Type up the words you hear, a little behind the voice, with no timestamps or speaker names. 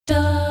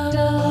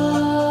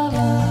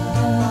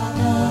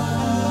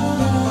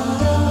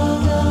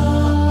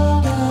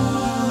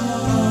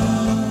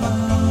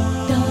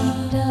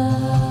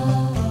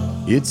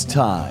It's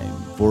time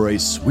for a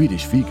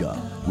Swedish fika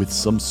with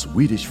some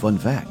Swedish fun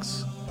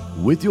facts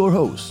with your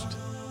host,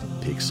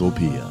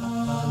 Pixelpia.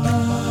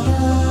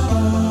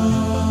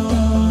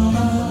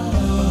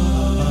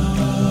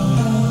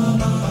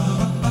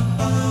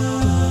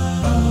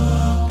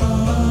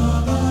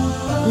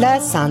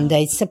 Last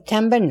Sunday,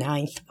 September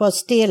 9th,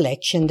 was the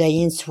election day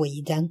in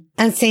Sweden.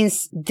 And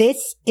since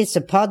this is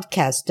a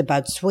podcast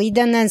about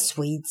Sweden and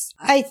Swedes,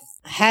 I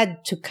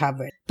had to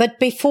cover it. But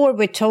before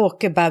we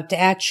talk about the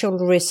actual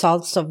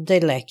results of the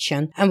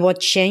election and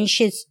what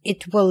changes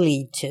it will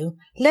lead to,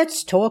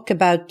 let's talk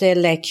about the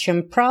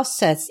election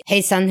process.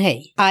 Hejsan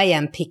hej, I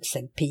am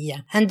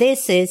Pixelpia, and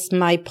this is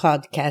my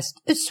podcast,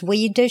 A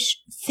Swedish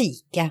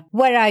Fika,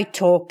 where I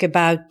talk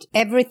about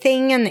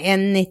everything and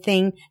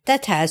anything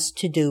that has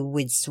to do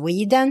with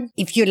Sweden.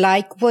 If you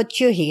like what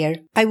you hear,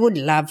 I would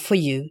love for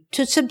you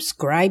to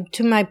subscribe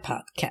to my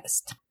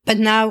podcast. But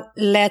now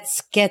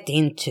let's get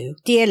into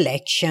the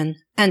election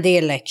and the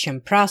election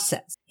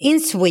process. In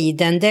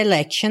Sweden, the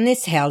election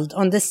is held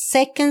on the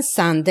second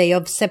Sunday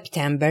of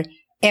September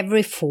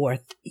every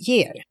fourth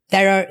year.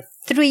 There are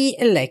 3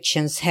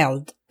 elections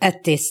held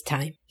at this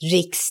time.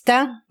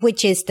 Riksdag,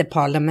 which is the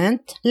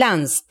parliament,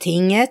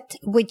 Landstinget,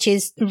 which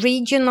is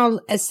regional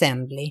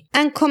assembly,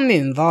 and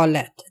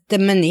Kommunvalet, the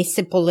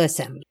municipal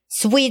assembly.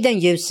 Sweden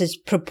uses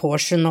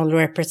proportional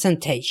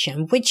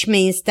representation, which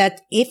means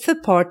that if a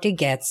party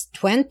gets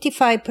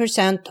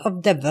 25%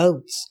 of the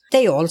votes,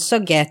 they also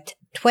get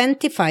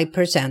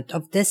 25%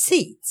 of the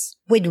seats,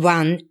 with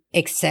one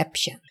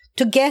exception.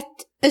 To get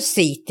a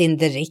seat in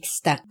the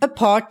Riksdag, a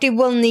party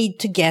will need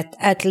to get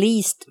at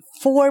least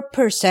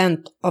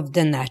 4% of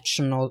the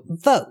national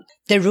vote.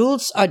 The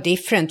rules are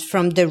different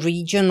from the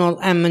regional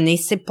and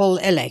municipal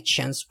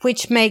elections,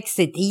 which makes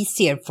it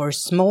easier for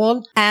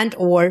small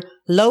and/or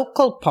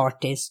local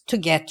parties to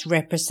get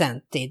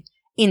represented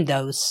in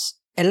those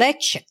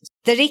elections.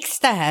 The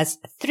Riksdag has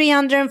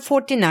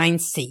 349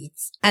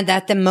 seats, and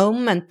at the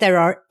moment there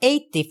are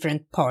 8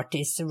 different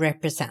parties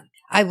represented.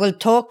 I will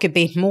talk a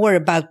bit more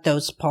about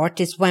those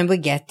parties when we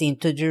get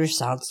into the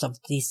results of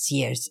this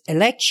year's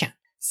election.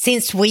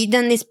 Since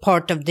Sweden is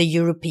part of the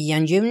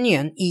European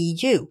Union,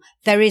 EU,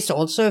 there is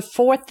also a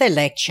 4th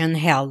election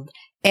held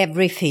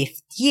every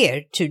 5th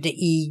year to the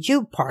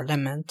EU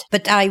Parliament,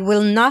 but I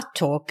will not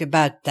talk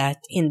about that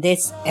in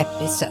this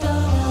episode.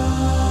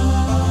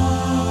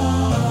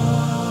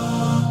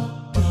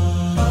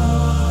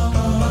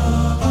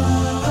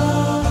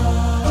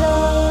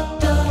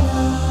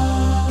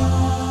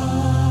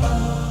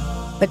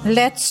 But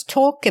let's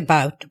talk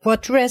about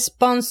what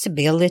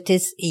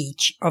responsibilities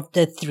each of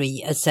the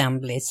 3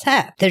 assemblies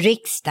have. The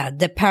Riksdag,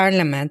 the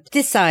parliament,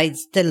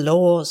 decides the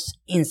laws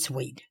in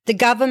Sweden. The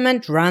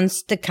government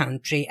runs the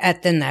country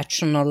at the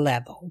national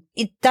level.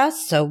 It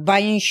does so by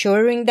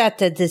ensuring that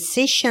the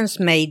decisions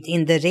made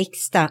in the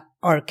Riksdag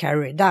are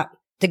carried out.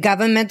 The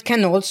government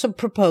can also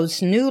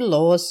propose new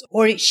laws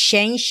or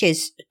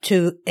changes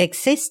to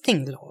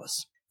existing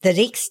laws. The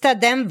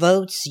Riksdag then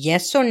votes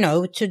yes or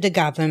no to the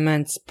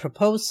government's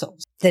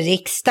proposals. The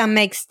Riksdag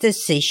makes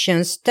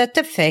decisions that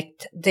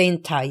affect the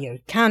entire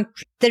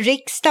country. The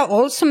Riksdag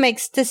also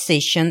makes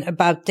decisions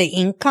about the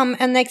income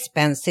and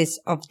expenses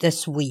of the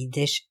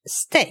Swedish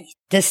state.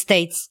 The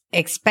state's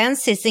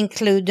expenses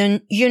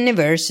include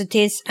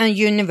universities and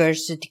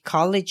university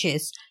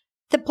colleges,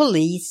 the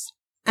police,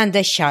 and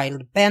the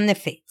child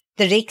benefit.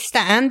 The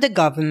Riksdag and the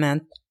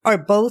government are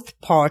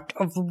both part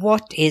of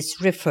what is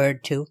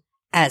referred to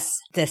as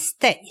the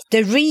state.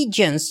 The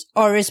regions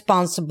are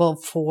responsible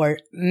for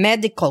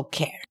medical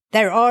care.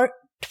 There are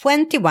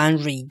 21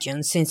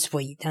 regions in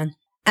Sweden,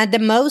 and the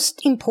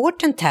most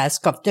important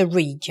task of the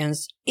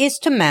regions is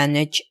to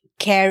manage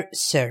care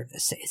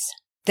services.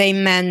 They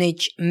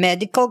manage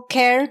medical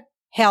care,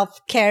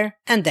 health care,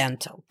 and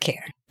dental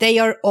care. They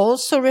are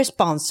also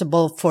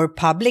responsible for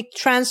public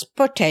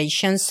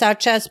transportation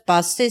such as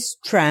buses,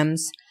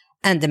 trams,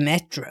 and the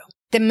metro.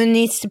 The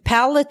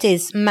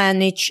municipalities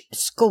manage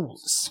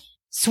schools.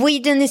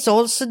 Sweden is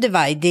also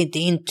divided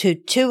into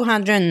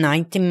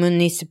 290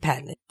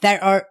 municipalities.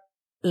 There are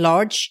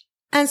large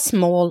and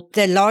small.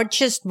 The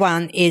largest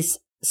one is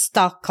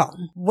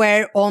Stockholm,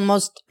 where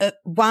almost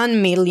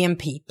 1 million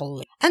people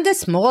live. And the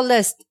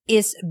smallest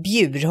is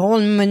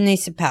Bjurholm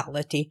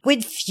municipality,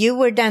 with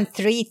fewer than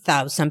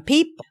 3,000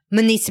 people.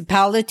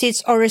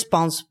 Municipalities are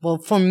responsible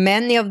for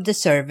many of the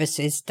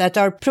services that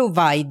are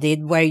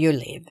provided where you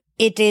live.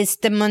 It is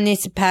the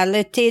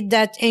municipality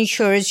that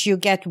ensures you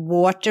get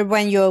water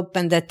when you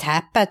open the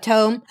tap at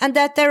home and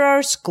that there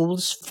are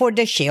schools for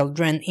the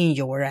children in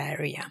your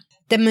area.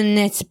 The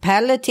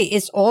municipality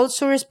is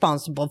also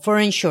responsible for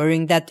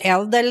ensuring that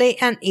elderly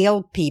and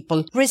ill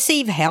people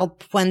receive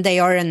help when they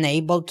are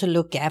unable to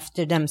look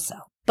after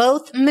themselves.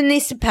 Both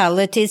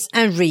municipalities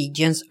and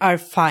regions are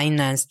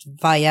financed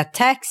via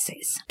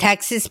taxes.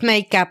 Taxes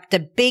make up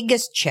the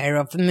biggest share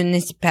of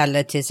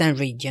municipalities and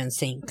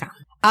regions' income.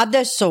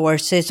 Other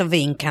sources of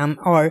income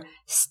are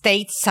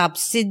state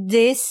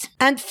subsidies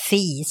and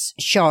fees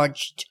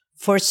charged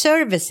for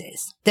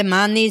services. The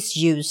money is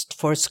used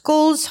for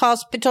schools,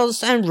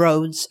 hospitals and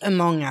roads,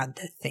 among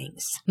other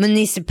things.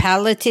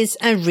 Municipalities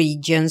and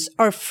regions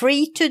are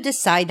free to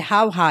decide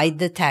how high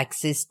the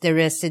taxes the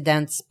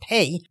residents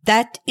pay.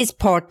 That is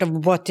part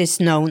of what is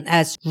known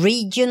as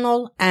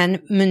regional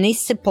and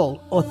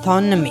municipal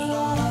autonomy.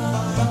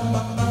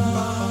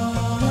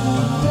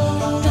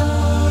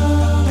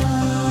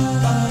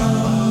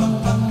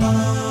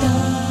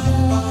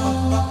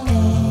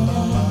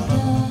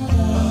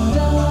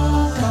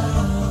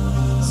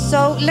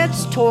 So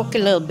let's talk a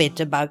little bit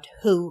about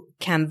who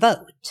can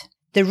vote.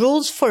 The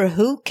rules for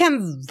who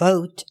can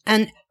vote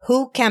and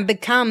who can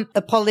become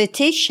a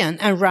politician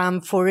and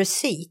run for a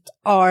seat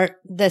are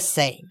the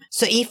same.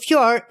 So if you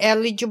are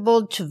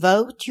eligible to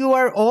vote, you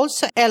are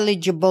also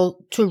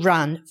eligible to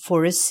run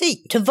for a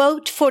seat. To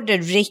vote for the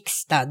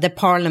Riksdag, the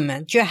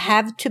parliament, you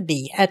have to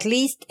be at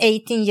least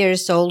 18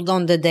 years old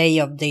on the day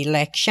of the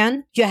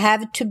election. You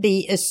have to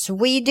be a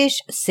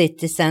Swedish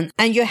citizen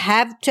and you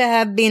have to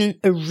have been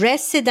a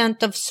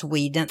resident of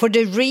Sweden. For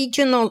the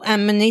regional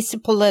and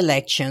municipal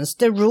elections,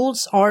 the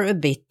rules are a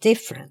bit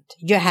different.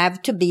 You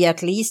have to be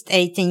at least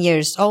 18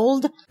 years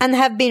old and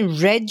have been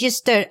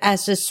registered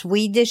as a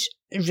Swedish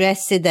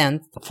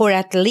resident for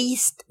at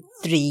least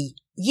 3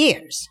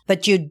 years.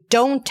 But you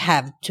don't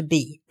have to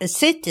be a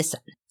citizen.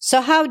 So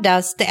how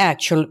does the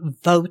actual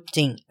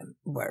voting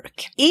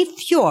work?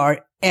 If you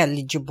are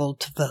eligible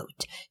to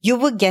vote, you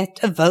will get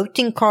a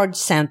voting card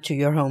sent to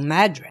your home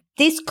address.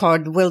 This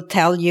card will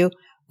tell you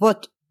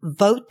what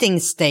voting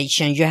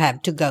station you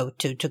have to go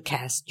to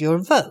cast your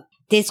vote.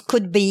 This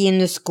could be in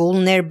a school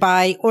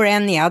nearby or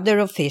any other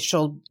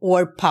official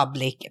or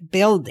public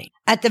building.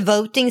 At the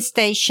voting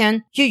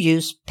station, you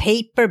use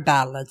paper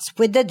ballots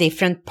with the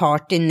different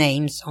party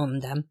names on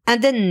them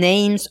and the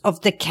names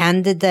of the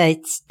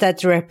candidates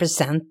that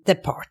represent the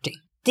party.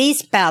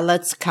 These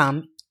ballots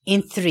come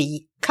in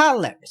 3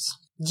 colors.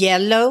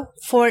 Yellow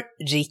for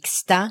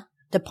Riksdag,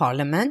 the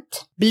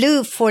parliament,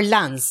 blue for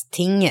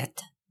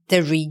Landstinget,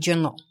 the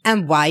regional,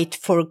 and white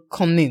for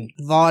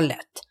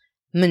Kommunvalet,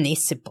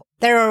 municipal.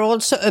 There are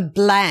also a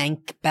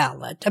blank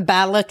ballot, a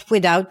ballot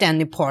without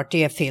any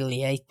party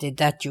affiliated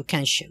that you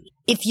can choose.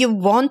 If you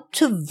want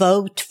to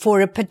vote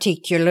for a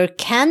particular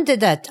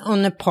candidate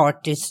on a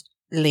party's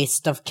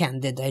list of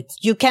candidates,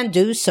 you can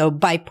do so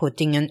by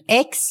putting an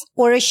X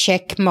or a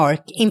check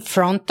mark in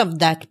front of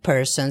that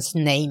person's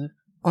name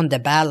on the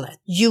ballot.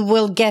 You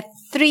will get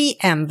 3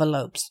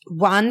 envelopes,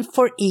 1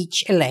 for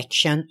each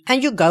election,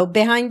 and you go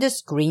behind the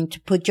screen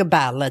to put your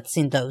ballots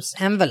in those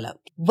envelopes.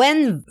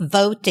 When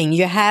voting,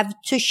 you have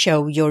to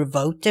show your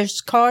voter's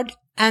card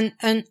and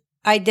an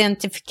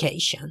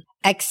identification.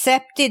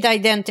 Accepted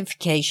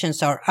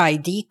identifications are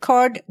ID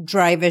card,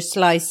 driver's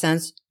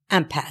license,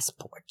 and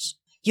passports.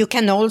 You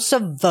can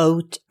also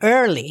vote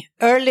early.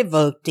 Early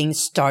voting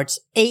starts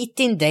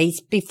 18 days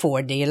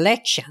before the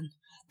election.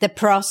 The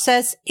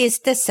process is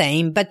the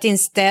same, but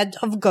instead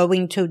of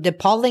going to the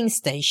polling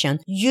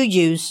station, you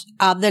use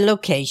other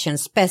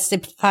locations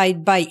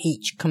specified by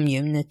each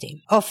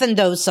community. Often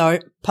those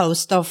are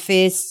post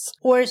office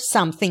or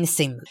something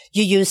similar.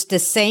 You use the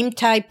same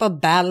type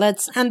of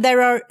ballots and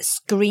there are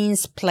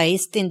screens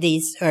placed in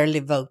these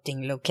early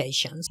voting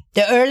locations.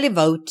 The early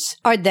votes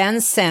are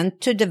then sent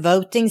to the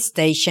voting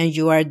station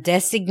you are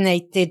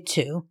designated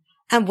to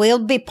and will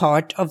be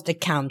part of the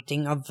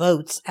counting of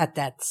votes at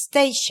that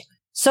station.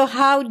 So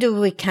how do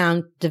we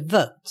count the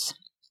votes?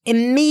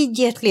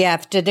 Immediately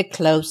after the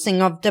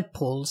closing of the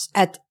polls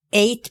at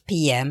 8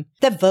 p.m.,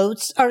 the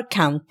votes are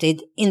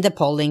counted in the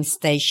polling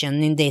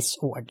station in this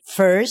order.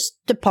 First,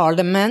 the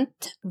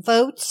parliament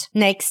votes,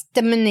 next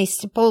the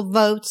municipal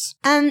votes,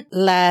 and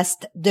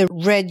last the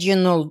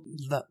regional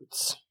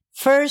votes.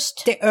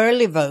 First, the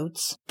early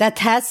votes that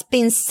has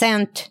been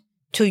sent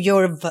to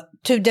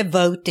the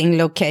voting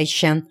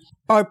location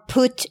are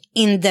put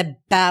in the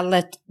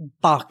ballot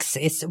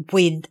boxes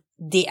with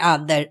the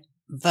other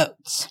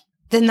votes.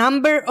 The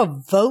number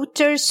of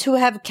voters who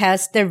have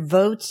cast their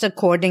votes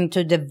according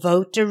to the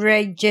voter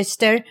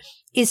register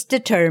is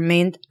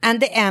determined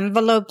and the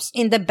envelopes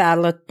in the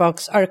ballot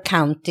box are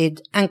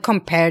counted and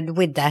compared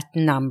with that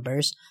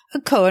numbers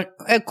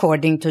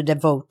according to the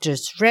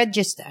voters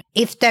register.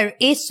 If there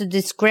is a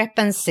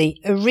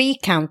discrepancy, a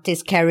recount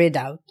is carried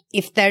out.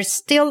 If there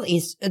still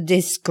is a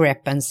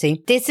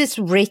discrepancy, this is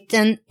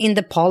written in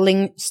the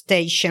polling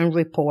station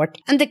report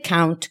and the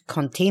count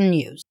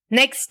continues.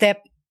 Next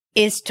step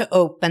is to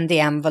open the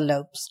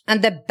envelopes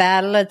and the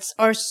ballots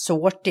are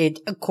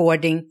sorted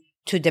according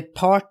to the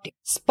party.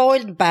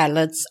 Spoiled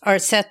ballots are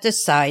set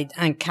aside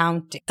and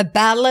counted. A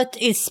ballot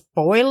is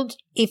spoiled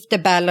if the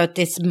ballot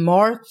is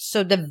marked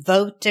so the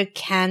voter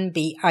can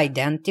be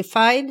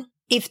identified.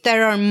 If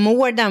there are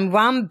more than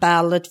one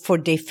ballot for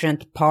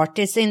different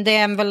parties in the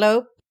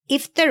envelope.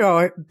 If there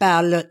are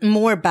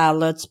more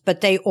ballots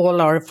but they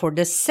all are for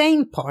the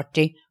same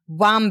party,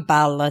 one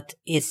ballot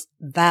is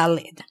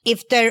valid.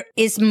 If there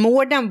is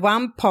more than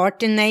one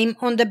party name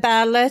on the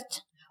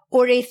ballot,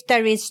 or if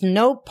there is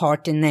no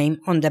party name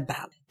on the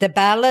ballot. The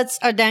ballots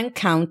are then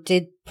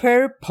counted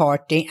per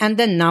party, and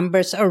the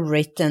numbers are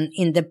written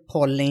in the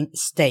polling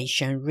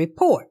station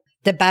report.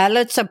 The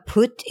ballots are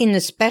put in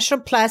a special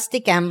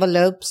plastic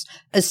envelopes.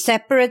 A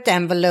separate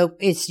envelope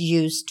is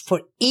used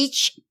for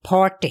each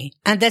party,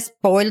 and the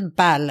spoiled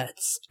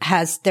ballots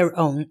has their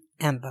own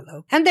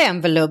envelope. And the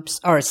envelopes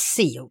are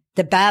sealed.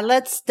 The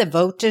ballots, the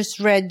voters'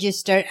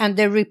 register, and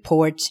the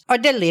reports are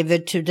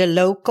delivered to the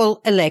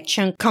local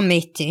election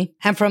committee,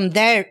 and from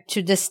there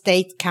to the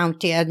state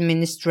county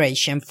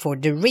administration for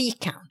the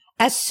recount.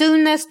 As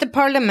soon as the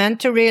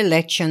parliamentary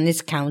election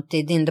is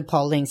counted in the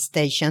polling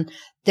station,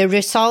 the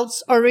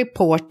results are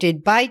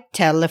reported by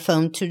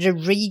telephone to the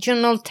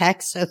regional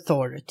tax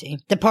authority.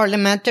 The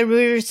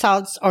parliamentary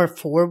results are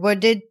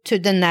forwarded to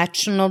the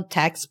National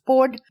Tax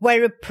Board,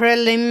 where a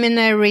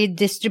preliminary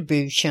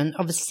distribution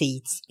of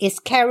seats is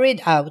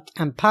carried out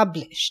and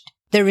published.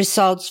 The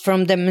results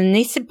from the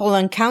municipal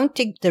and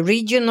the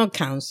regional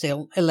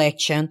council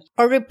election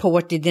are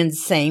reported in the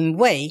same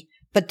way,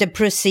 but the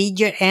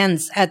procedure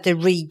ends at the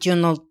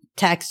regional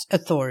tax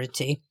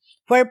authority,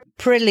 where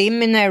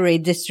preliminary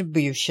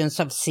distributions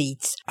of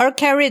seats are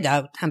carried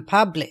out and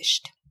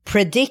published.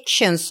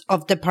 Predictions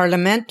of the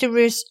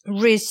parliamentary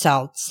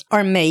results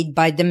are made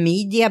by the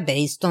media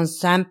based on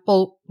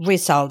sample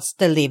results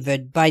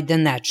delivered by the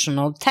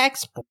National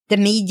Tax Board. The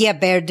media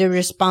bear the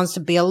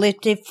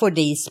responsibility for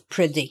these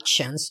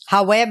predictions.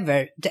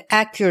 However, the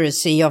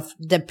accuracy of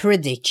the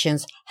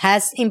predictions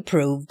has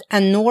improved,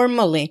 and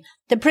normally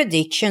the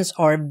predictions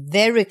are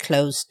very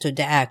close to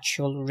the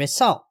actual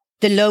result.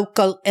 The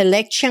local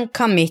election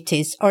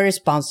committees are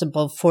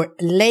responsible for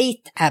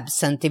late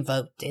absentee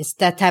votes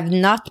that have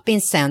not been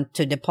sent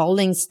to the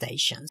polling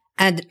stations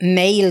and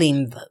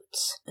mail-in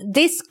votes.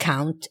 This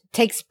count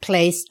takes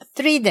place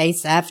 3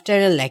 days after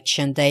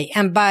election day,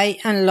 and by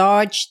and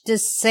large the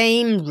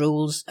same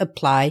rules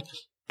apply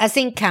as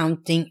in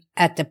counting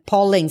at the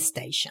polling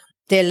station.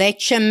 The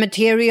election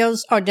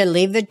materials are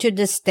delivered to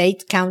the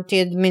state county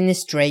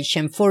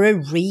administration for a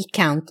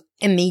recount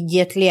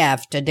immediately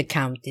after the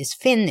count is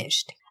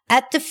finished.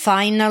 At the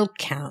final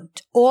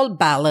count, all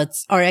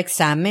ballots are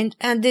examined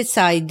and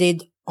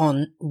decided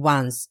on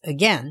once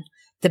again.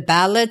 The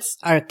ballots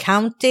are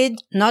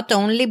counted not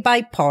only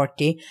by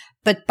party,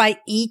 but by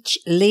each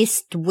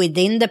list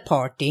within the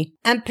party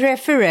and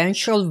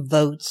preferential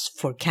votes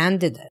for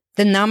candidates.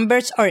 The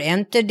numbers are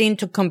entered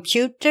into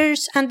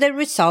computers and the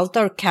results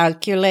are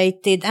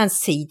calculated and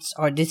seats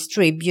are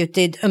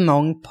distributed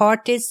among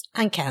parties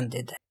and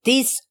candidates.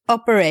 These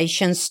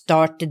operations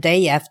start the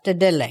day after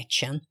the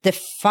election. The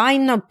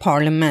final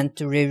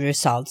parliamentary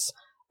results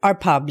are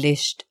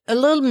published a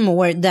little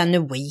more than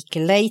a week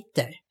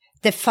later.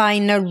 The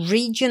final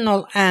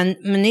regional and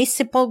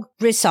municipal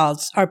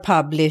results are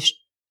published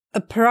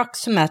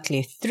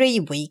approximately 3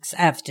 weeks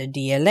after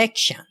the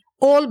election.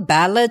 All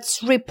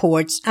ballots,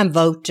 reports, and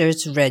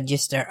voters'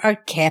 register are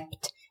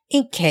kept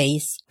in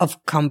case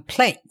of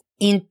complaint.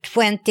 In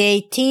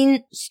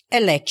 2018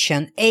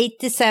 election,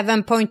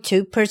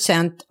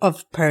 87.2%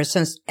 of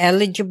persons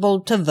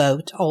eligible to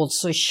vote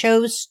also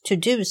chose to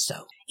do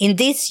so. In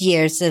this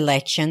year's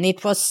election,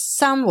 it was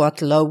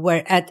somewhat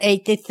lower at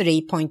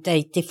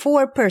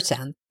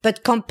 83.84%,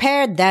 but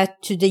compare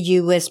that to the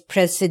US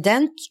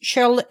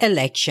presidential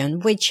election,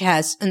 which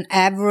has an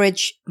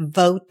average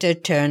voter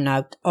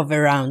turnout of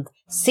around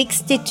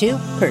 62%.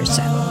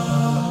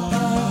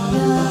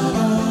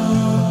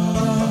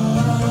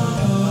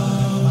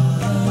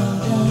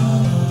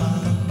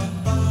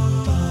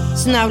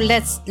 So now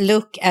let's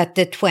look at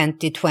the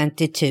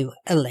 2022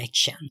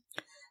 election.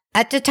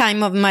 At the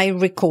time of my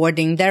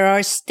recording, there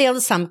are still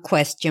some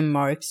question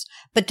marks,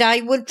 but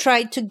I will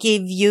try to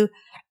give you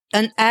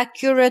an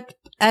accurate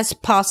as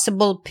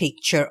possible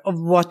picture of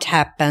what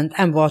happened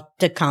and what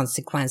the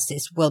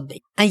consequences will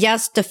be. And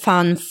just a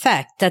fun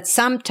fact that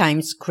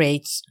sometimes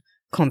creates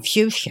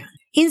confusion.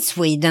 In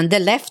Sweden, the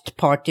left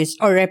parties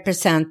are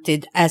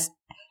represented as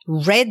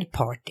red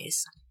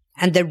parties,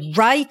 and the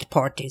right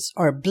parties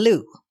are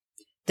blue.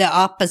 The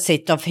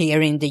opposite of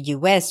here in the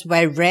US,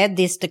 where red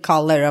is the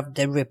color of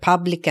the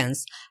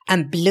Republicans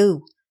and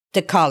blue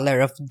the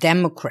color of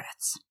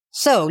Democrats.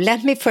 So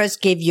let me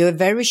first give you a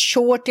very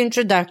short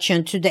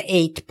introduction to the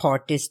 8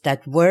 parties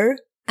that were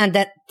and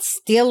that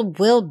still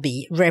will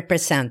be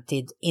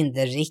represented in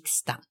the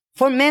Riksdag.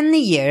 For many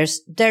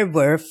years, there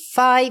were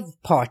 5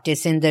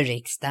 parties in the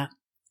Riksdag,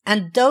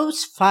 and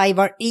those 5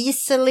 are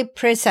easily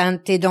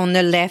presented on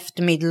the left,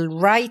 middle,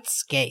 right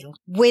scale.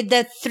 With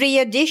the 3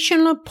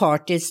 additional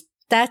parties,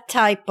 that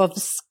type of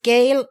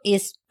scale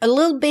is a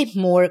little bit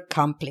more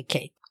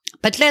complicated.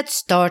 But let's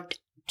start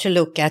to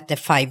look at the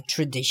 5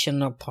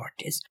 traditional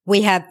parties.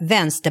 We have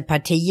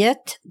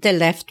Vänsterpartiet, the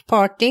left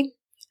party,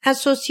 and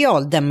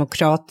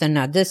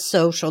Socialdemokraterna, the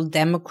Social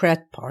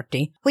Democrat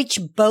Party, which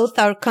both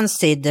are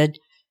considered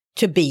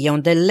to be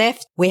on the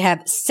left. We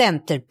have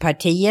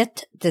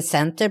Centerpartiet, the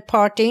Center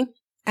Party,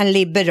 and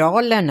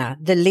Liberalerna,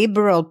 the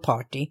Liberal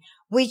Party,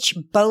 which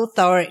both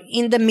are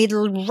in the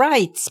middle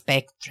right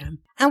spectrum.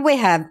 And we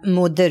have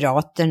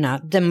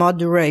Moderaterna, the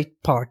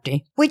moderate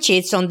party, which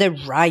is on the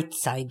right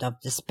side of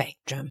the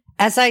spectrum.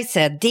 As I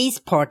said, these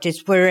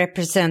parties were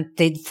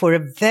represented for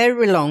a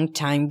very long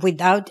time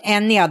without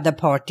any other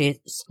parties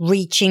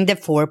reaching the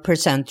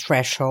 4%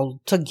 threshold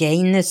to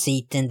gain a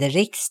seat in the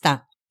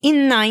Riksdag.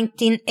 In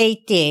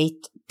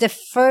 1988, the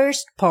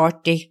first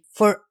party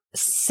for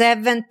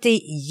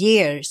 70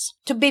 years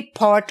to be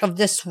part of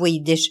the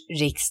Swedish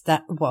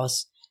Riksdag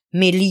was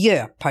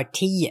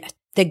Miljöpartiet,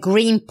 the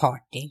Green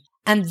Party.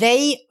 And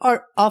they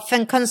are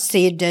often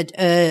considered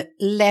a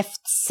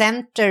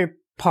left-center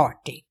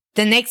party.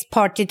 The next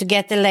party to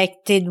get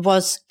elected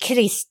was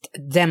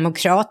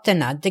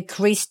Kristdemokraterna, the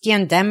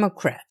Christian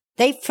Democrat.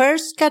 They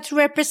first got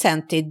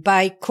represented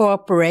by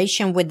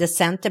cooperation with the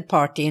Center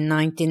Party in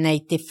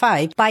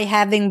 1985 by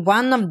having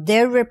one of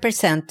their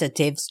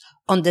representatives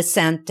on the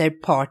Center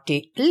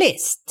Party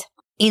list.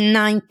 In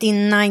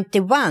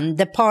 1991,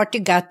 the party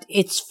got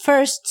its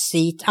first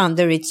seat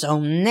under its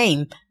own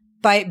name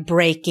by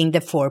breaking the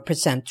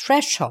 4%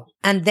 threshold,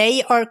 and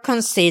they are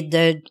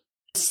considered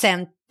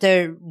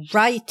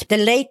center-right. The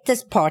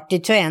latest party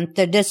to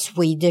enter the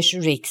Swedish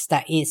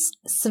Riksdag is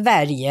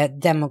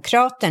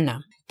Sverigedemokraterna,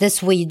 the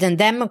Sweden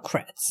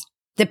Democrats.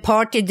 The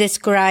party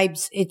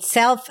describes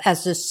itself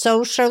as a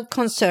social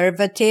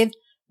conservative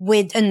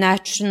with a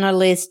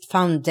nationalist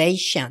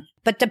foundation,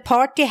 but the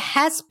party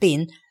has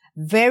been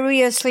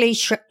variously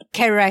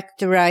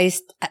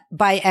characterized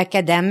by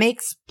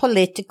academics,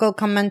 political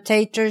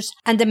commentators,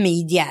 and the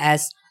media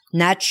as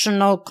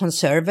national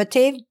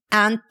conservative,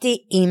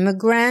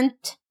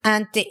 anti-immigrant,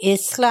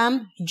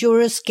 anti-Islam,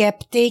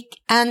 Eurosceptic,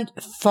 and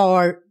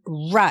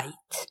far-right.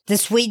 The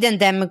Sweden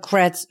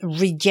Democrats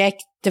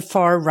reject the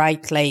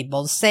far-right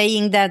label,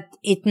 saying that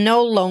it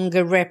no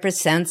longer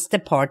represents the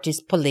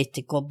party's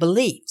political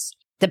beliefs.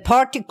 The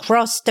party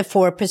crossed the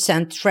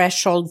 4%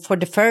 threshold for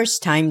the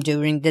first time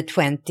during the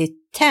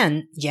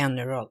 2010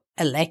 general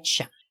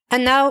election.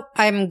 And now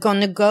I'm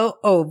gonna go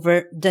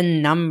over the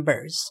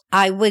numbers.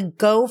 I will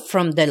go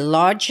from the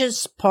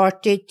largest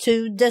party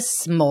to the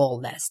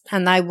smallest,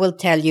 and I will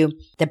tell you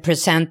the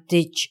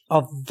percentage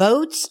of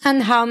votes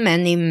and how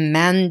many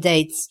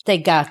mandates they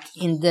got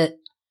in the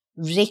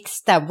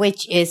Riksdag,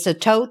 which is a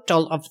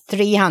total of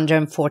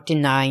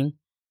 349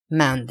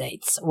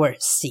 mandates or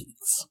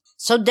seats.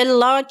 So the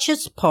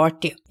largest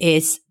party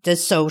is the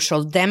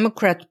Social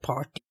Democrat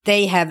Party.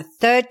 They have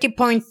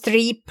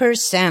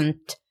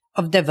 30.3%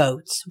 of the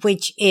votes,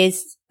 which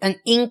is an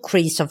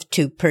increase of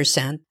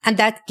 2%, and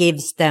that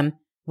gives them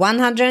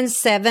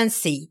 107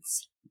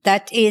 seats.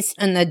 That is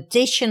an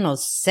additional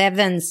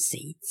 7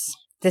 seats.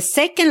 The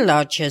second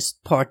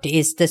largest party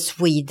is the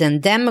Sweden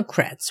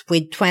Democrats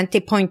with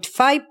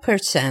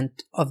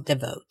 20.5% of the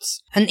votes,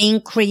 an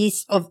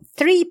increase of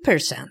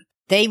 3%.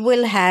 They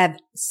will have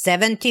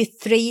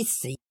 73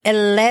 seats,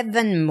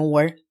 11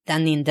 more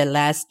than in the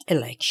last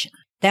election.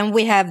 Then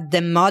we have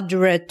the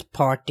Moderate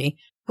Party,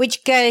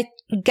 which got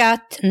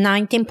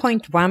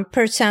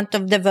 19.1%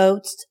 of the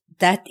votes.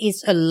 That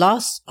is a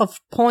loss of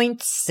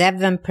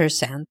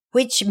 0.7%,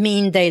 which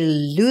means they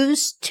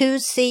lose 2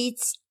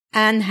 seats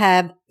and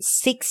have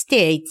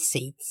 68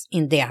 seats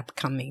in the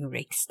upcoming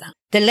Riksdag.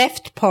 The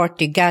Left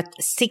Party got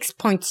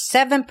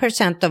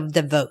 6.7% of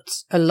the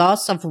votes, a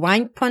loss of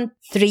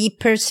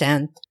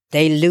 1.3%.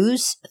 They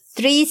lose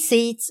 3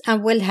 seats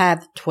and will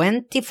have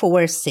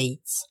 24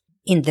 seats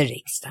in the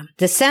Riksdag.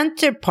 The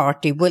Center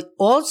Party will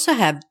also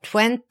have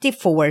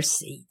 24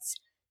 seats.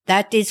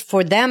 That is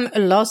for them a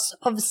loss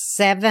of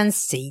 7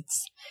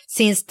 seats,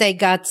 since they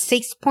got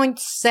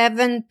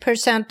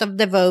 6.7% of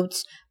the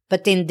votes,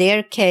 but in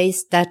their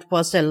case that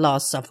was a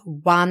loss of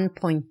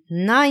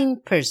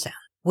 1.9%.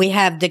 We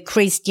have the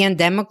Christian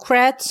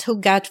Democrats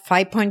who got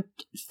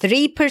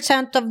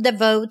 5.3% of the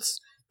votes.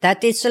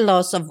 That is a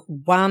loss of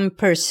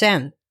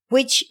 1%,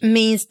 which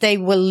means they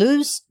will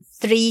lose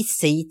 3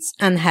 seats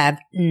and have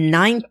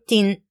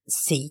 19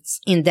 seats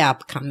in the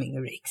upcoming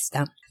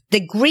Riksdag.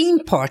 The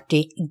Green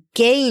Party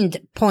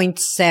gained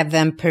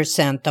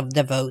 0.7% of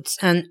the votes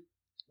and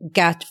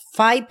got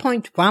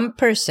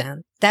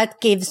 5.1%. That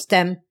gives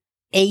them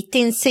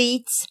 18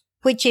 seats,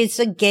 which is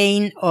a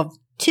gain of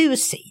 2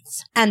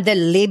 seats. And the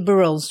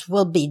Liberals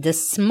will be the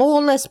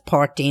smallest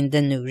party in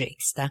the new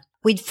Riksdag,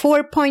 with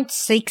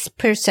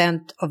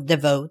 4.6% of the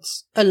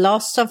votes, a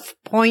loss of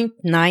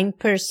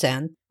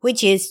 0.9%,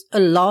 which is a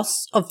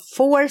loss of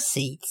 4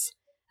 seats,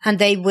 and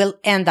they will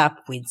end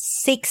up with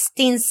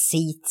 16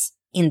 seats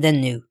in the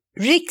new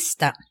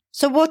Riksdag.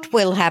 So what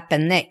will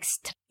happen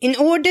next? In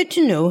order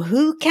to know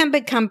who can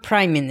become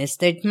Prime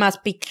Minister, it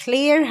must be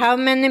clear how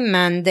many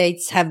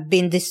mandates have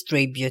been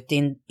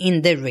distributed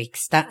in the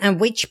Riksdag and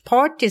which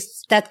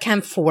parties that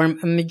can form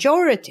a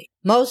majority.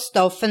 Most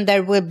often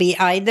there will be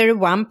either a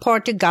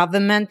one-party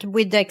government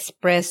with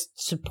expressed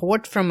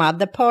support from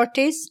other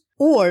parties,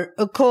 or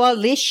a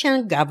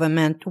coalition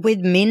government with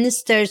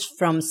ministers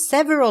from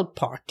several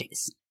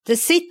parties. The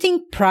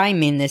sitting prime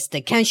minister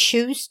can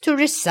choose to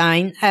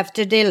resign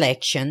after the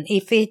election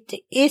if it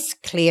is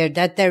clear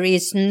that there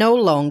is no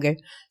longer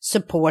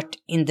support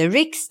in the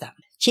Riksdag.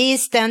 She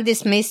is then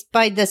dismissed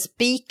by the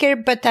speaker,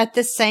 but at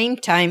the same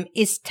time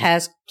is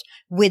tasked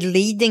with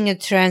leading a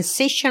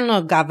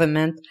transitional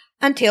government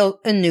until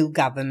a new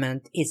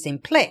government is in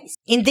place.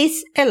 In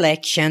this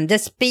election, the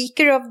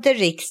Speaker of the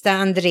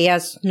Riksdag,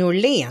 Andreas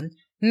Norlén,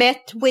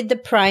 met with the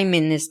Prime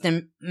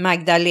Minister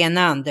Magdalena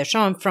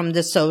Andersson from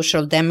the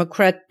Social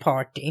Democrat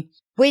Party,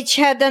 which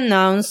had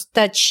announced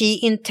that she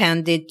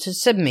intended to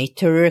submit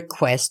her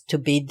request to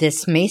be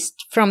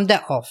dismissed from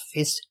the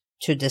office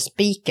to the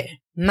Speaker.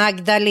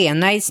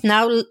 Magdalena is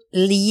now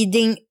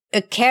leading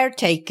a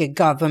caretaker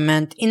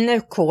government in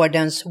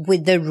accordance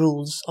with the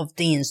rules of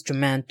the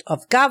instrument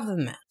of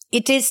government.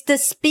 It is the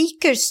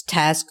Speaker's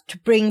task to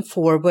bring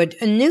forward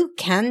a new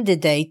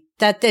candidate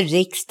that the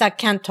Riksdag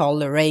can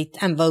tolerate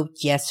and vote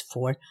yes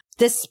for.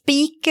 The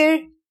Speaker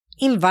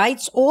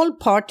invites all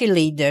party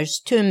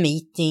leaders to a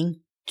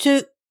meeting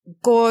to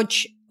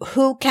gauge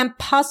who can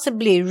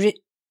possibly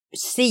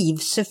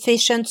receive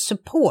sufficient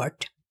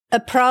support,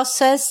 a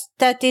process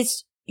that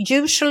is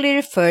usually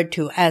referred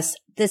to as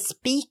the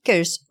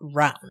Speaker's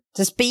round.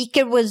 The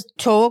Speaker will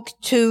talk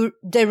to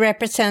the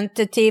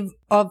representative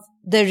of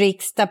the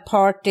Riksdag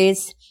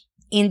parties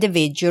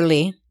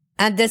individually,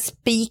 and the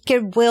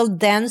Speaker will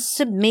then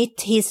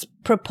submit his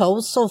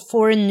proposal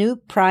for a new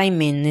Prime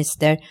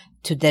Minister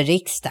to the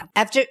Riksdag.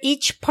 After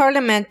each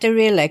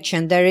parliamentary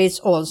election, there is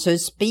also a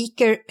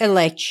Speaker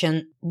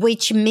election,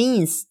 which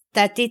means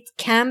that it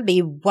can be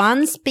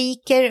one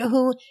Speaker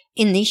who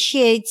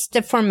initiates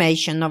the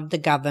formation of the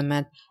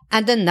government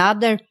and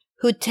another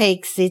who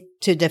takes it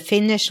to the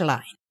finish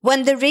line.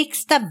 When the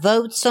Riksdag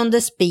votes on the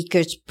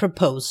Speaker's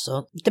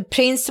proposal, the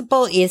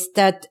principle is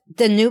that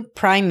the new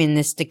Prime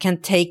Minister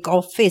can take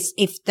office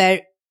if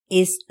there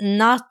is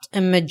not a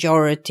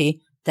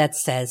majority that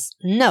says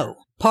no.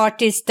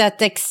 Parties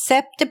that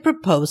accept the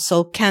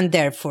proposal can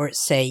therefore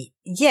say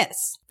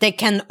yes. They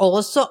can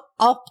also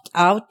opt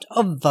out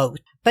of vote.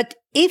 But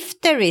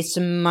if there is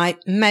a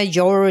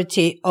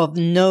majority of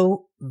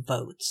no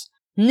votes,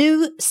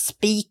 new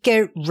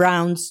Speaker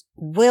rounds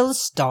will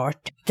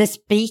start. The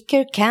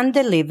Speaker can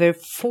deliver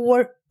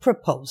 4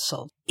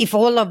 proposals. If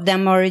all of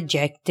them are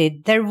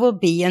rejected, there will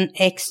be an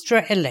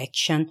extra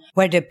election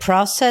where the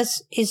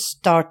process is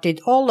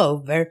started all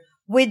over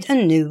with a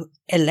new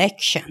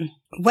election.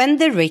 When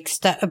the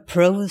Riksdag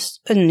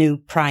approves a new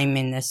Prime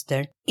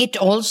Minister, it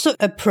also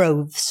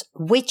approves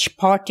which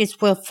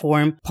parties will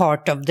form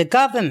part of the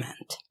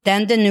government.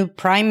 Then the new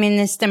Prime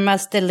Minister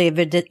must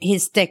deliver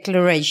his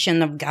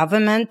declaration of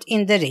government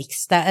in the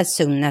Riksdag as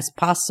soon as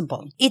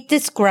possible. It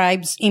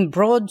describes in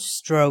broad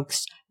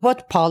strokes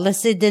what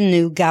policy the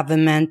new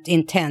government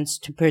intends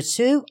to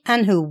pursue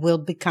and who will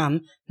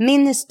become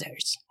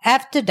ministers.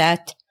 After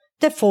that,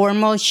 the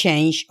formal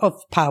change of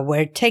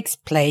power takes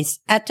place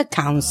at the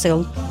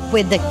council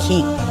with the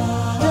king.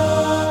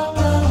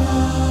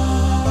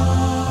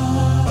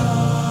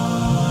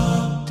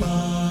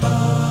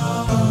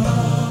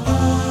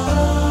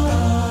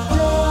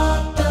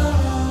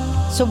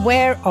 So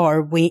where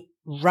are we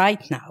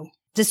right now?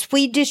 The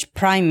Swedish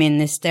Prime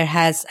Minister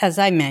has, as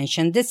I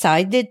mentioned,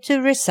 decided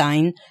to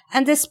resign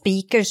and the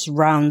Speaker's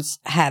rounds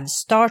have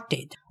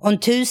started. On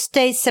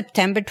Tuesday,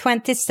 September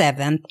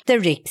 27th, the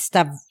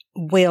Riksdag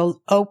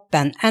will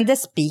open and the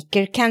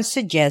Speaker can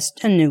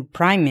suggest a new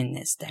Prime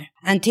Minister.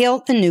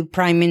 Until a new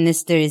Prime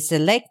Minister is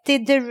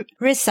elected, the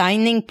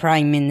resigning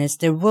Prime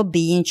Minister will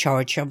be in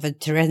charge of a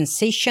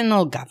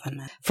transitional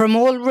government. From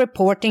all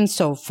reporting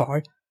so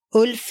far,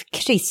 Ulf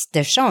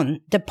Kristersson,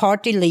 the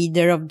party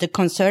leader of the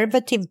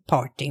Conservative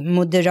Party,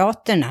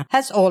 Moderaterna,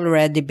 has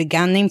already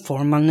begun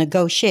informal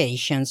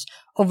negotiations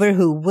over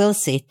who will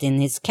sit in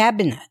his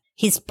cabinet.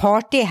 His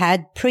party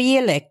had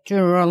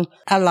pre-electoral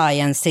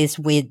alliances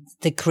with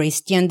the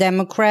Christian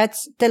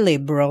Democrats, the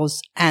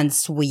Liberals, and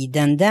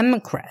Sweden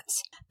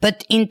Democrats.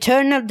 But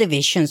internal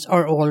divisions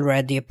are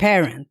already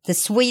apparent. The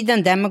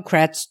Sweden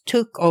Democrats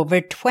took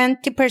over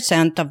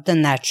 20% of the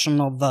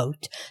national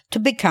vote to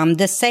become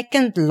the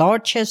second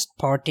largest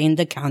party in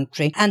the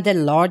country and the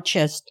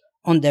largest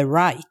on the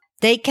right.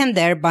 They can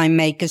thereby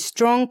make a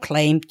strong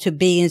claim to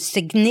be a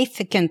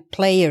significant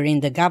player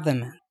in the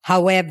government.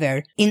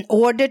 However, in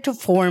order to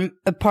form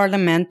a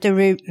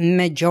parliamentary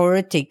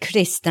majority,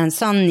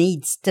 Kristersson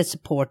needs the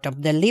support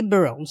of the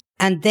Liberals,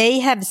 and they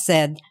have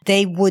said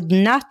they would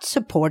not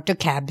support a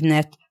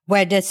cabinet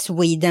where the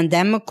Sweden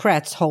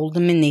Democrats hold the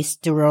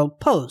ministerial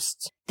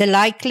posts. The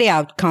likely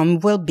outcome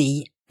will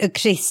be a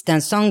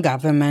Kristersson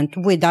government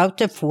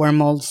without a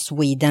formal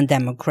Sweden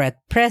Democrat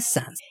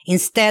presence.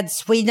 Instead,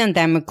 Sweden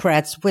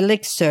Democrats will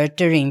exert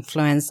their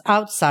influence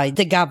outside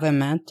the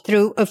government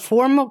through a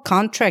formal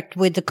contract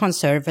with the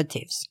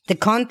Conservatives. The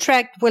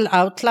contract will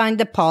outline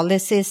the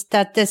policies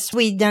that the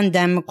Sweden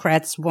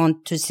Democrats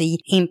want to see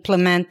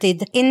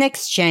implemented in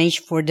exchange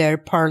for their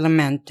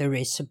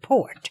parliamentary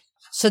support.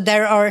 So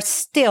there are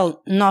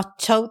still not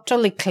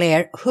totally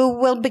clear who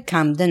will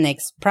become the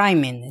next prime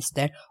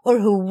minister or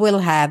who will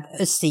have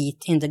a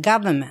seat in the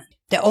government.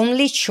 The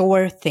only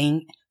sure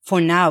thing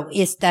for now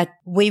is that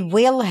we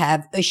will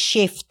have a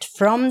shift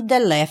from the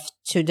left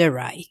to the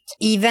right,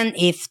 even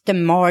if the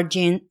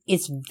margin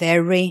is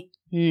very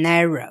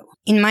narrow.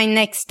 In my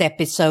next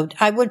episode,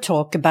 I will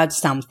talk about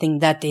something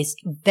that is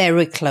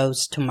very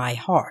close to my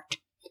heart.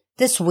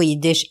 The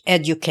Swedish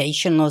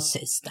educational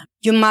system.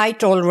 You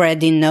might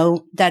already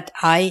know that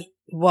I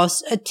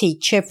was a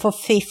teacher for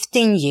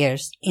 15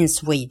 years in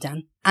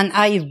Sweden, and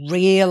I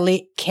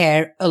really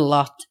care a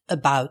lot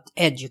about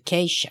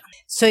education.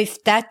 So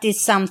if that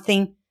is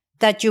something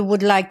that you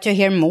would like to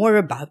hear more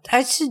about,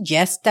 I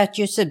suggest that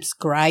you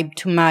subscribe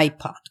to my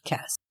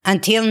podcast.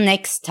 Until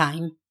next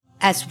time,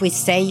 as we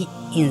say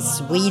in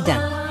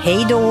Sweden,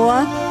 hej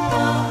då!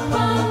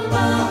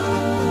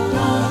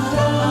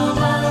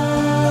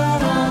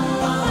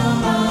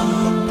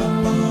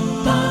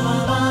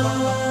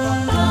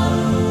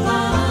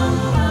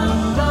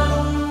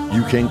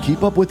 You can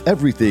keep up with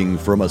everything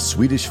from A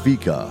Swedish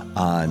Fika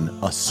on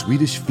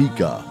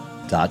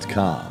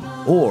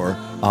aswedishfika.com or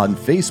on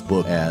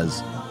Facebook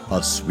as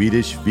A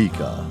Swedish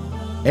Fika.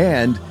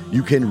 And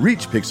you can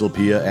reach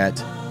Pixelpia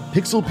at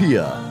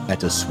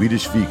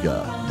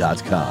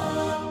pixelpia@aswedishfika.com.